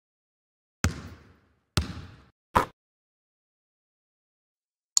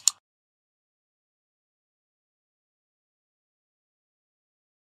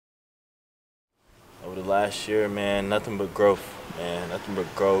last year, man, nothing but growth, man. Nothing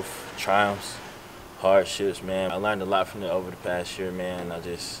but growth, triumphs, hardships, man. I learned a lot from it over the past year, man. I'm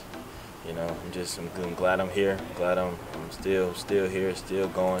glad I'm here. Glad I'm still here, still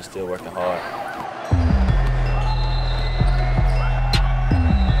going, still working hard.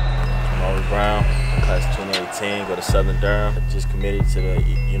 Jomaru Brown, class 2018, go to Southern Durham. Just committed to the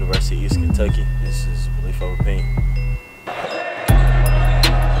University of East Kentucky. This is belief over opinion.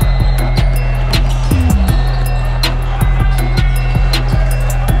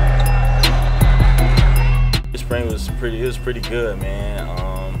 Spring was pretty good, man.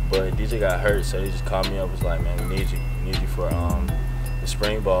 But DJ got hurt, so they just called me up. Was like, man, we need you for the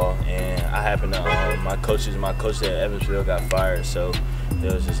spring ball. And I happened to my coach at Evansville got fired, so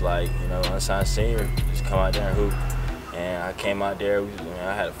it was just like, unsigned senior, just come out there and hoop. And I came out there,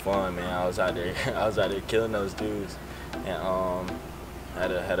 I had fun, man. I was out there killing those dudes, and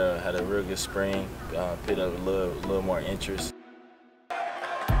had a real good spring. Picked up a little more interest.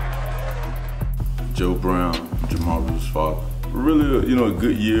 Joe Brown, Jomaru's father. Really, a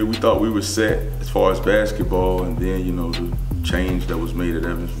good year. We thought we were set as far as basketball, and then, the change that was made at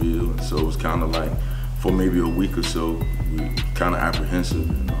Evansville, and so it was kind of like, for maybe a week or so, we were kind of apprehensive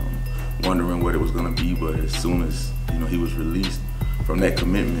and wondering what it was going to be. But as soon as, he was released from that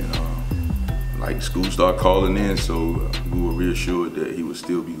commitment, like school started calling in, so we were reassured that he would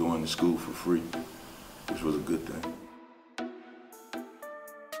still be going to school for free, which was a good thing.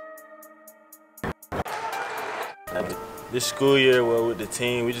 This school year, well, with the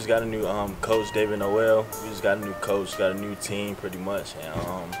team, we just got a new coach, David Noel. We just got a new coach, got a new team, pretty much.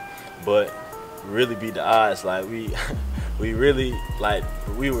 And but really beat the odds. Like we really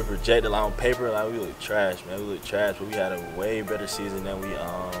we were projected on paper. Like we looked trash, man. We looked trash, but we had a way better season than we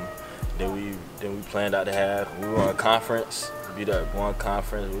planned out to have. We won a conference, beat up one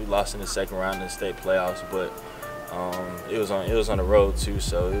conference. We lost in the second round of the state playoffs, but it was on the road too.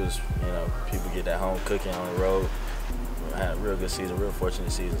 So it was, people get that home cooking on the road. I had a real good season, real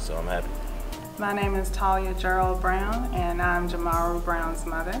fortunate season, so I'm happy. My name is Jomaru Brown, and I'm Jomaru Brown's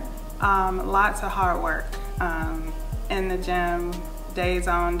mother. Lots of hard work in the gym, days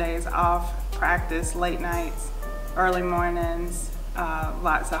on, days off, practice, late nights, early mornings,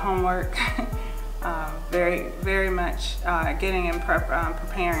 lots of homework. Very much getting and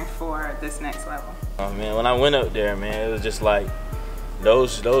preparing for this next level. Man, when I went up there, man, it was just like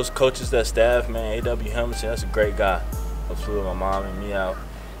those coaches, that staff, man. A.W. Hamilton, that's a great guy. I flew my mom and me out,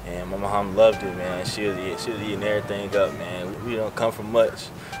 and my mom loved it, man. She was eating everything up, man. We don't come from much,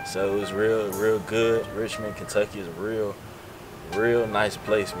 so it was real good. Richmond, Kentucky is a real nice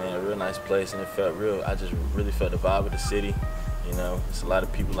place, man. A real nice place, and it felt real. I just really felt the vibe of the city. There's a lot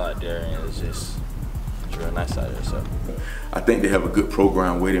of people out there, and it's real nice out there. So I think they have a good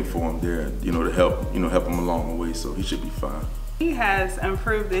program waiting for him there, to help him along the way. So he should be fine. He has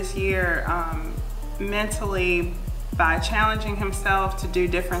improved this year mentally by challenging himself to do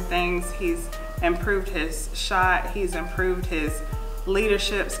different things. He's improved his shot, he's improved his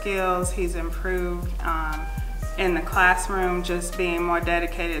leadership skills, he's improved in the classroom, just being more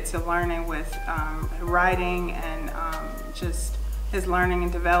dedicated to learning with writing and just his learning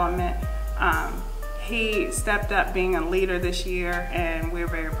and development. He stepped up being a leader this year, and we're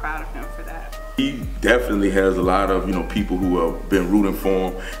very proud of him for that. He definitely has a lot of, people who have been rooting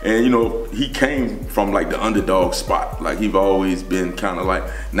for him. And, he came from like the underdog spot. Like he's always been kind of like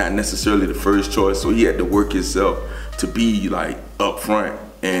not necessarily the first choice. So he had to work himself to be like up front.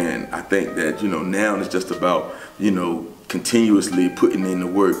 And I think that, now it's just about, continuously putting in the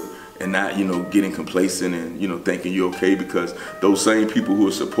work and not, getting complacent and, thinking you're okay, because those same people who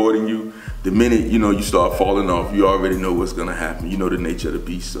are supporting you, the minute, you start falling off, you already know what's going to happen. You know the nature of the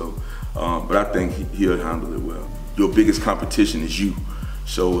beast. So, but I think he'll handle it well. Your biggest competition is you.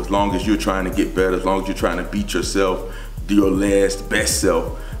 So as long as you're trying to get better, as long as you're trying to beat yourself, your best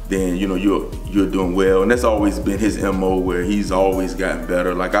self, then, you're doing well. And that's always been his MO, where he's always gotten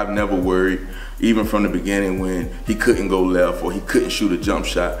better. Like I've never worried, even from the beginning when he couldn't go left or he couldn't shoot a jump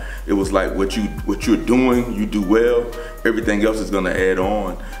shot. It was like what you're doing, you do well. Everything else is gonna add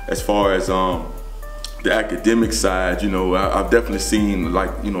on. As far as the academic side, I've definitely seen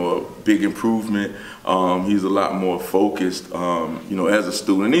a big improvement. He's a lot more focused, as a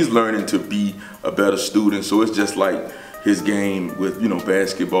student. He's learning to be a better student. So it's just like his game with,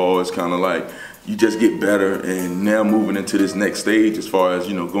 basketball is kind of like, you just get better, and now moving into this next stage as far as,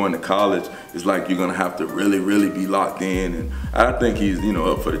 going to college, it's like you're gonna have to really be locked in, and I think he's,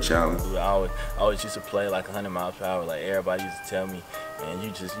 up for the challenge. I always used to play like 100 miles per hour. Like everybody used to tell me, man,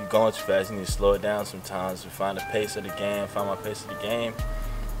 you're going too fast, you need to slow it down sometimes to find the pace of the game, find my pace of the game.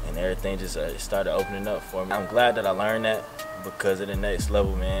 and everything just started opening up for me. I'm glad that I learned that, because at the next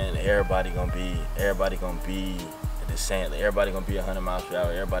level, man, everybody gonna be the same. Everybody gonna be 100 miles per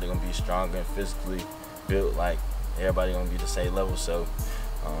hour. Everybody gonna be stronger and physically built. Like, everybody gonna be the same level. So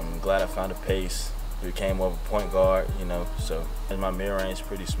I'm glad I found a pace. Became more of a point guard, you know. So my mid-range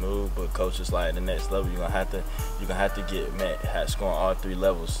pretty smooth, but coach is like, at the next level, you're gonna have to get scoring all 3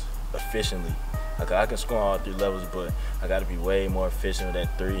 levels efficiently. Like, I can score all 3 levels, but I got to be way more efficient with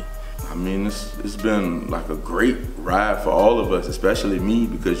that 3. I mean, it's been like a great ride for all of us, especially me,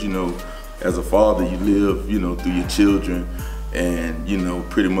 because, you know, as a father, you live, you know, through your children, and, you know,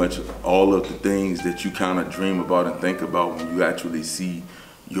 pretty much all of the things that you kind of dream about and think about when you actually see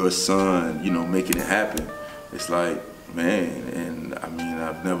your son, you know, making it happen. It's like, man, and I mean,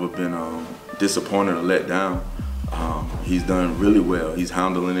 I've never been disappointed or let down. He's done really well. He's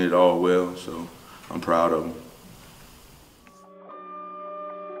handling it all well, so I'm proud of him.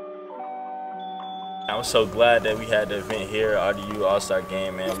 I'm so glad that we had the event here, RDU All-Star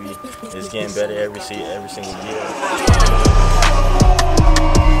Game, man. It's getting better every single year.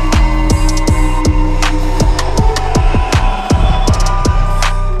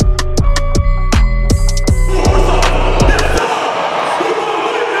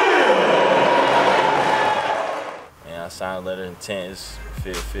 Signed a letter of intent.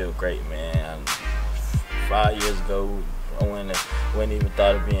 Feel great, man. 5 years ago, I wouldn't even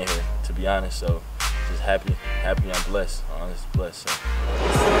thought of being here, to be honest. So just happy I'm blessed. Honestly blessed. So.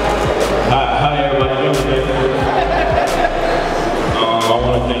 How everybody doing today? I want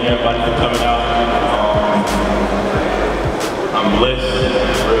to thank everybody for coming out. I'm blessed,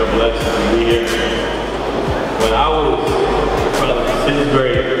 real blessed to be here. When I was probably 6th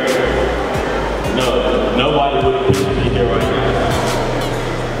grade, nobody would have pictured me here right now.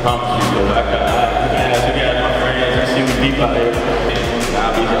 I promise you, but I can ask you guys, my friends, you see me deep out here.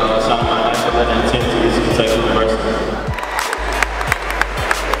 I'll be here all the time. I actually let that intent to get to Kentucky University.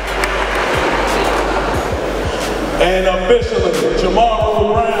 And officially,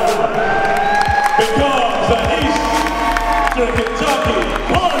 Jomaru Brown becomes the Eastern Kentucky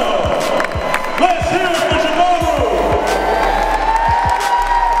Garner. Let's hear it for Jomaru.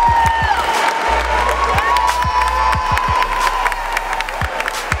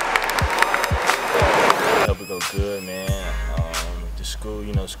 Good, man. The school,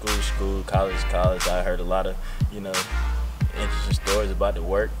 you know, school, college. I heard a lot of, you know, interesting stories about the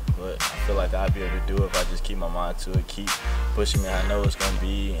work, but I feel like I'll be able to do it if I just keep my mind to it, keep pushing me. I know it's gonna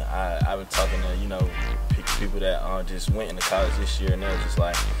be. I've been talking to, you know, people that just went into college this year, and they was just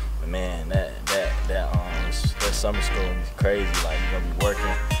like, man, that summer school is crazy. Like, you're gonna be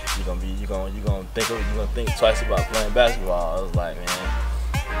working, you're gonna think twice about playing basketball. I was like, man.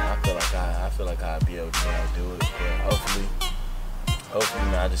 I feel like I'll be able to do it, but hopefully,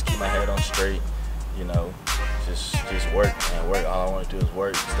 man, I just keep my head on straight, you know, just work, man, work. All I want to do is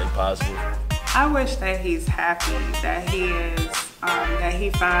work, stay positive. I wish that he's happy, that he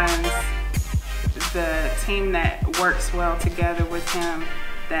finds the team that works well together with him,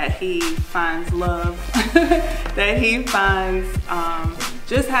 that he finds love, that he finds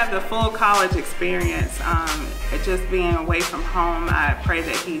just have the full college experience. Just being away from home, I pray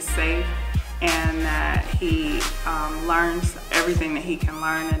that he's safe and that he learns everything that he can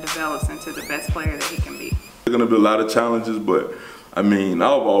learn and develops into the best player that he can be. There's gonna be a lot of challenges, but I mean,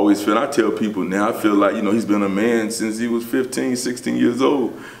 I've always felt, I tell people now, I feel like, you know, he's been a man since he was 15, 16 years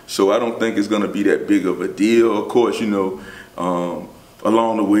old. So I don't think it's gonna be that big of a deal. Of course, you know,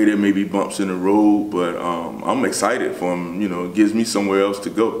 along the way there may be bumps in the road, but I'm excited for him. You know, it gives me somewhere else to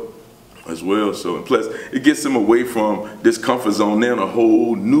go as well. So, and plus it gets him away from this comfort zone. Then a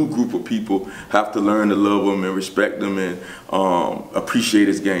whole new group of people have to learn to love him and respect him and appreciate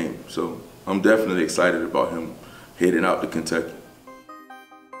his game. So I'm definitely excited about him heading out to Kentucky.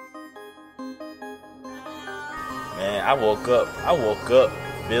 Man, I woke up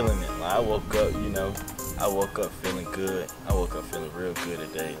feeling it. Like, I woke up, you know, I woke up feeling good. I woke up feeling real good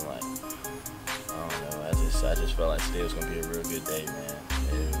today. Like, I don't know, I just felt like today was gonna be a real good day, man.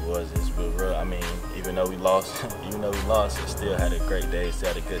 It's real. I mean, even though we lost, it still had a great day.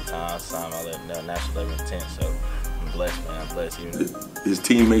 Still had a good time. Signed my national level intent. So I'm blessed, man. I'm blessed. His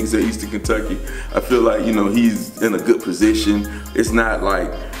teammates at Eastern Kentucky, I feel like, you know, he's in a good position. It's not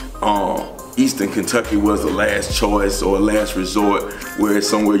like Eastern Kentucky was the last choice or last resort where it's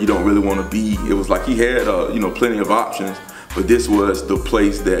somewhere you don't really want to be. It was like he had, you know, plenty of options, but this was the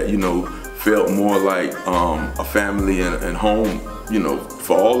place that, you know, felt more like a family and home, you know,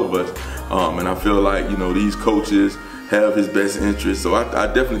 for all of us. And I feel like, you know, these coaches have his best interest. So I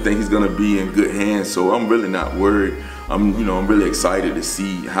definitely think he's going to be in good hands. So I'm really not worried. I'm really excited to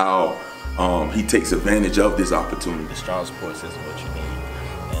see how he takes advantage of this opportunity. The strong support system, what you need.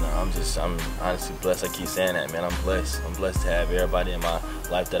 And I'm honestly blessed. I keep saying that, man. I'm blessed. I'm blessed to have everybody in my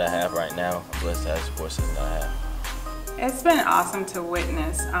life that I have right now. I'm blessed to have the support system that I have. It's been awesome to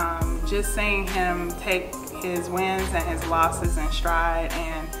witness, just seeing him take his wins and his losses in stride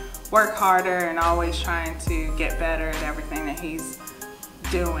and work harder and always trying to get better at everything that he's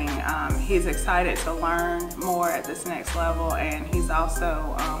doing. He's excited to learn more at this next level, and he's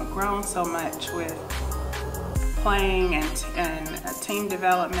also grown so much with playing and team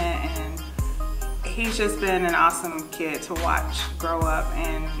development, and he's just been an awesome kid to watch grow up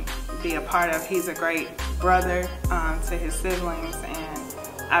and be a part of. He's a great brother to his siblings, and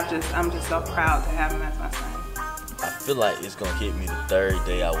I'm just so proud to have him as my son. I feel like it's gonna hit me the third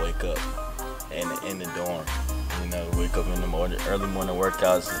day I wake up in the dorm. You know, wake up in the morning, early morning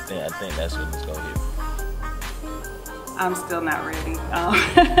workouts. I think that's when it's gonna hit me. I'm still not ready.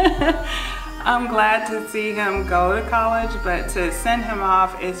 I'm glad to see him go to college, but to send him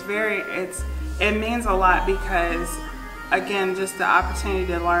off, it means a lot because, again, just the opportunity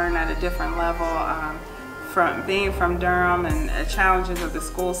to learn at a different level, from being from Durham and the challenges of the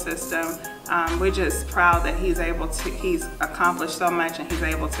school system. We're just proud that he's accomplished so much, and he's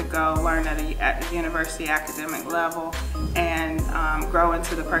able to go learn at a university academic level and grow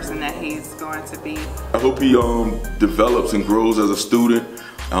into the person that he's going to be. I hope he develops and grows as a student.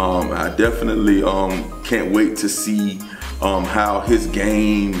 I definitely can't wait to see how his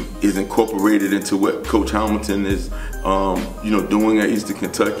game is incorporated into what Coach Hamilton is doing at Eastern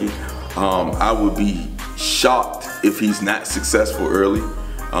Kentucky. I would be shocked if he's not successful early.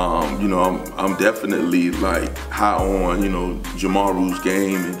 I'm definitely like high on Jomaru's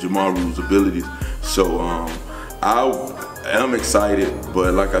game and Jomaru's abilities. So I am excited,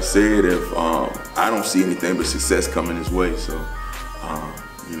 but like I said, if I don't see anything but success coming his way, so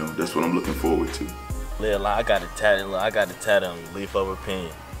that's what I'm looking forward to. I got to tattoo him, leaf over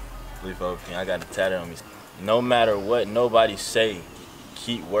opinion. Leaf over opinion. I got to tattoo him. No matter what nobody say,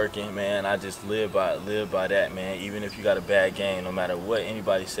 keep working, man. I just live by that, man. Even if you got a bad game, no matter what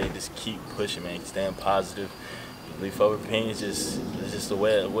anybody say, just keep pushing, man. Staying positive. Leaf over opinion is just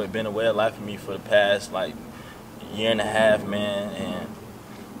been a way of life for me for the past like year and a half, man. And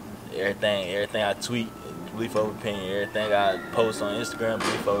everything I tweet, leaf over opinion. Everything I post on Instagram,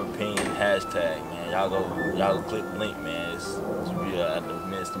 leaf over opinion, hashtag, man. Y'all go click the link, man.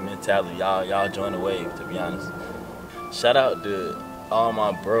 It's the mentality. Y'all join the wave, to be honest. Shout out to all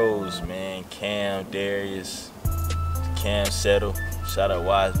my bros, man. Cam, Darius, Cam Settle. Shout out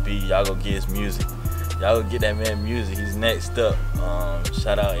YSB. Y'all go get his music. Y'all go get that man music. He's next up.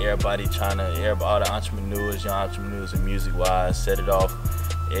 Shout out everybody all the entrepreneurs, young entrepreneurs and music-wise. Set it off.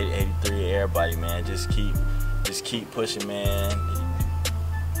 83, everybody, man. Just keep pushing, man.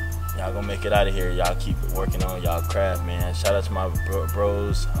 Y'all gonna make it out of here. Y'all keep working on y'all craft, man. Shout out to my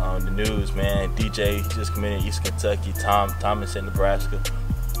bros on the news, man. DJ just committed East Kentucky. Thomas in Nebraska.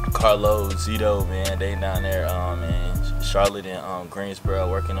 Carlo, Zito, man. They down there, man. Charlotte and Greensboro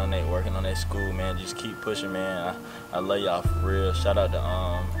working on their school, man. Just keep pushing, man. I love y'all for real. Shout out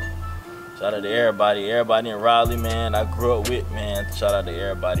to everybody in Raleigh, man. I grew up with, man. Shout out to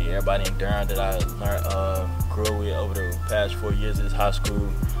everybody in Durham that I grew up with over the past 4 years of high school.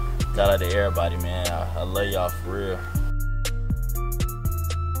 Shout out to everybody, man. I love y'all for real.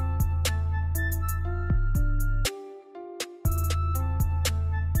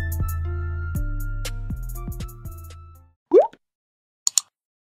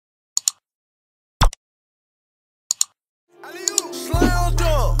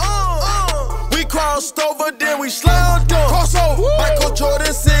 Crossed over, then we slammed dunk. Cross over. Michael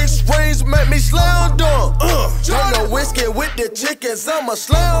Jordan 6 rings make me slam dunk. Turn the whiskey with the chickens, I'm a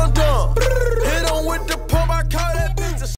slam dunk. Hit on with the